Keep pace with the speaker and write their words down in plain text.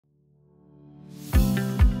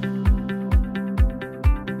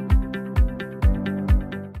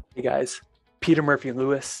Hey guys, Peter Murphy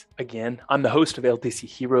Lewis again. I'm the host of LTC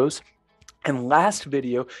Heroes. And last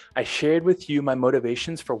video, I shared with you my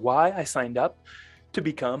motivations for why I signed up to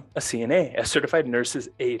become a CNA, a certified nurse's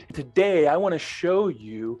aide. Today, I want to show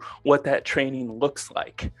you what that training looks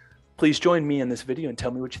like. Please join me in this video and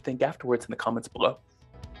tell me what you think afterwards in the comments below.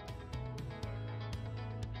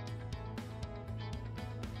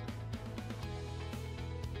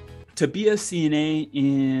 To be a CNA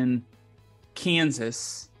in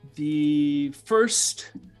Kansas, the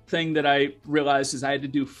first thing that I realized is I had to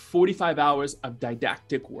do 45 hours of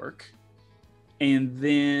didactic work and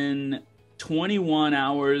then 21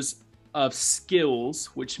 hours of skills,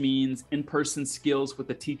 which means in-person skills with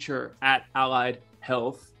the teacher at Allied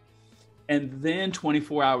Health, and then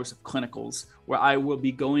 24 hours of clinicals where I will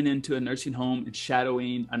be going into a nursing home and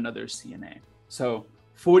shadowing another CNA. So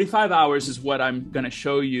 45 hours is what I'm going to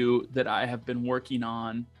show you that I have been working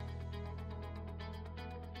on.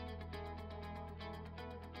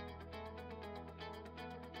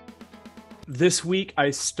 This week,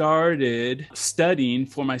 I started studying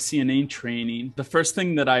for my CNA training. The first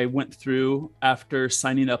thing that I went through after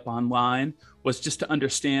signing up online was just to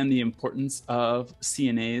understand the importance of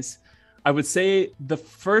CNAs. I would say the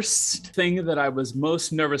first thing that I was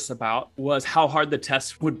most nervous about was how hard the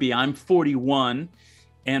test would be. I'm 41,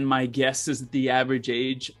 and my guess is that the average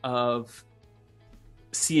age of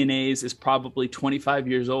CNAs is probably 25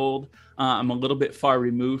 years old. I'm a little bit far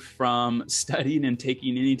removed from studying and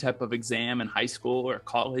taking any type of exam in high school or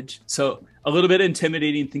college. So a little bit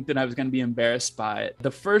intimidating, think that I was going to be embarrassed by it.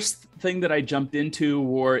 The first thing that I jumped into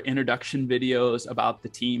were introduction videos about the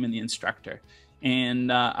team and the instructor.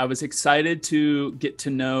 And I was excited to get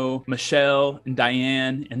to know Michelle and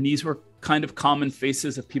Dianne, and these were kind of common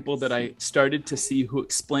faces of people that I started to see who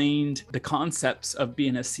explained the concepts of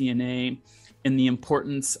being a CNA and the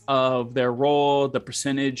importance of their role, the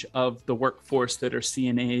percentage of the workforce that are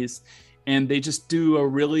CNAs. And they just do a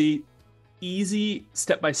really easy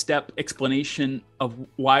step-by-step explanation of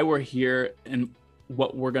why we're here and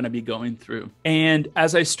what we're going to be going through. And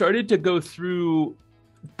as I started to go through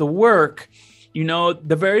the work, you know,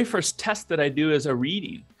 the very first test that I do is a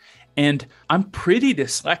reading. And I'm pretty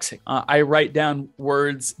dyslexic. I write down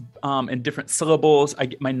words in different syllables. I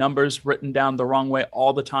get my numbers written down the wrong way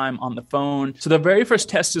all the time on the phone. So the very first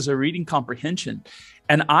test is a reading comprehension.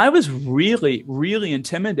 And I was really, really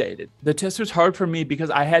intimidated. The test was hard for me because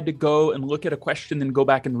I had to go and look at a question, then go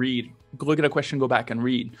back and read. Look at a question, go back and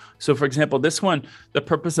read. So for example, this one, the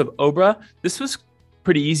purpose of OBRA, this was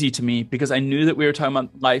pretty easy to me because I knew that we were talking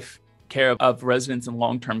about life care of residents in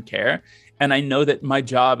long-term care. And I know that my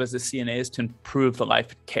job as a CNA is to improve the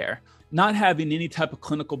life care. Not having any type of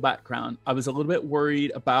clinical background, I was a little bit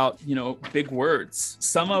worried about, you know, big words.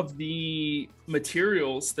 Some of the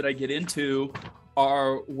materials that I get into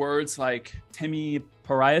are words like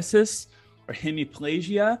hemipariasis or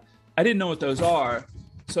hemiplegia. I didn't know what those are.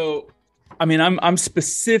 So, I mean, I'm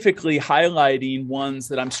specifically highlighting ones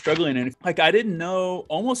that I'm struggling in. Like I didn't know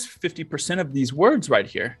almost 50% of these words right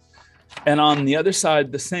here. And on the other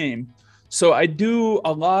side, the same. So I do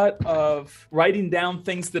a lot of writing down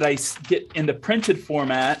things that I get in the printed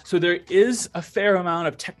format. So there is a fair amount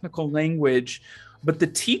of technical language, but the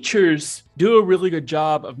teachers do a really good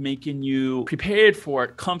job of making you prepared for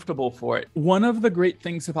it, comfortable for it. One of the great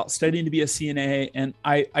things about studying to be a CNA, and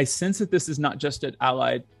I sense that this is not just at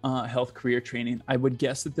Allied Health Career Training, I would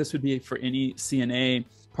guess that this would be for any CNA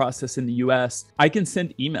process in the US, I can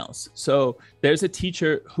send emails. So there's a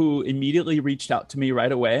teacher who immediately reached out to me right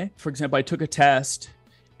away. For example, I took a test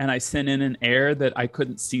and I sent in an error that I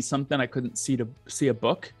couldn't see something. I couldn't see a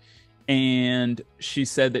book. And she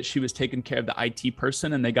said that she was taking care of the IT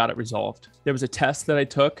person and they got it resolved. There was a test that I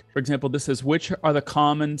took. For example, this is which are the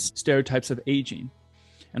common stereotypes of aging?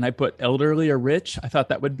 And I put elderly or rich. I thought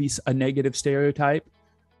that would be a negative stereotype.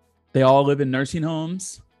 They all live in nursing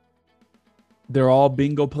homes. They're all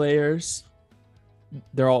bingo players.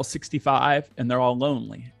 They're all 65 and they're all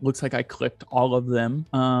lonely. Looks like I clicked all of them.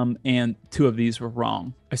 And 2 of these were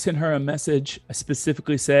wrong. I sent her a message. I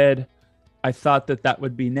specifically said, I thought that that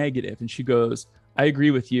would be negative. And she goes, I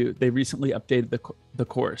agree with you. They recently updated the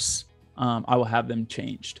course. I will have them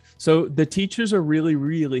changed. So the teachers are really,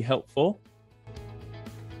 really helpful.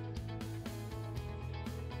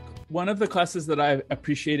 One of the classes that I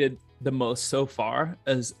appreciated the most so far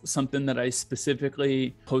is something that I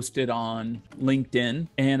specifically posted on LinkedIn.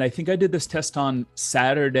 And I think I did this test on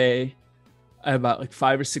Saturday at about like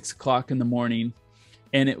 5 or 6 o'clock in the morning.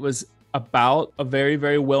 And it was about a very,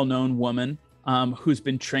 very well-known woman who's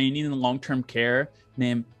been training in long-term care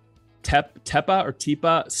named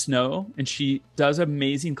Tepa Snow. And she does an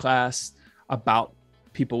amazing class about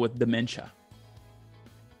people with dementia.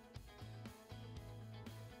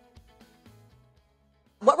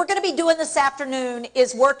 What we're going to be doing this afternoon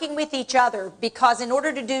is working with each other, because in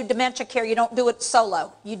order to do dementia care, you don't do it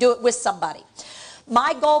solo. You do it with somebody.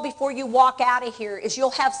 My goal before you walk out of here is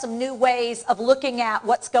you'll have some new ways of looking at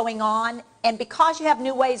what's going on. And because you have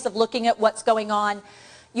new ways of looking at what's going on,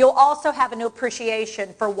 you'll also have a new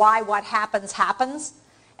appreciation for why what happens happens.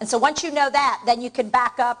 And so once you know that, then you can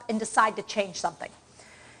back up and decide to change something.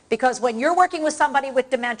 Because when you're working with somebody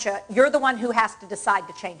with dementia, you're the one who has to decide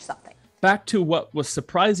to change something. Back to what was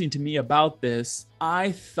surprising to me about this,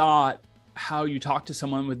 I thought how you talk to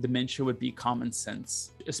someone with dementia would be common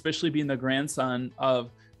sense, especially being the grandson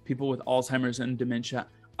of people with Alzheimer's and dementia.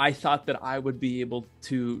 I thought that I would be able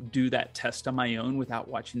to do that test on my own without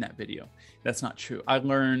watching that video. That's not true. I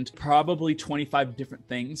learned probably 25 different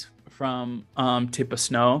things from Tip of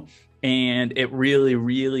Snow, and it really,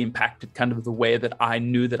 really impacted kind of the way that I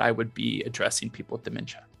knew that I would be addressing people with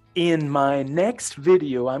dementia. In my next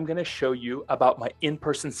video, I'm going to show you about my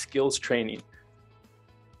in-person skills training.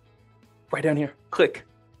 Right down here, click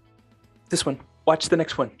this one. Watch the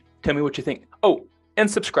next one. Tell me what you think. Oh,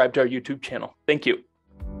 and subscribe to our YouTube channel. Thank you.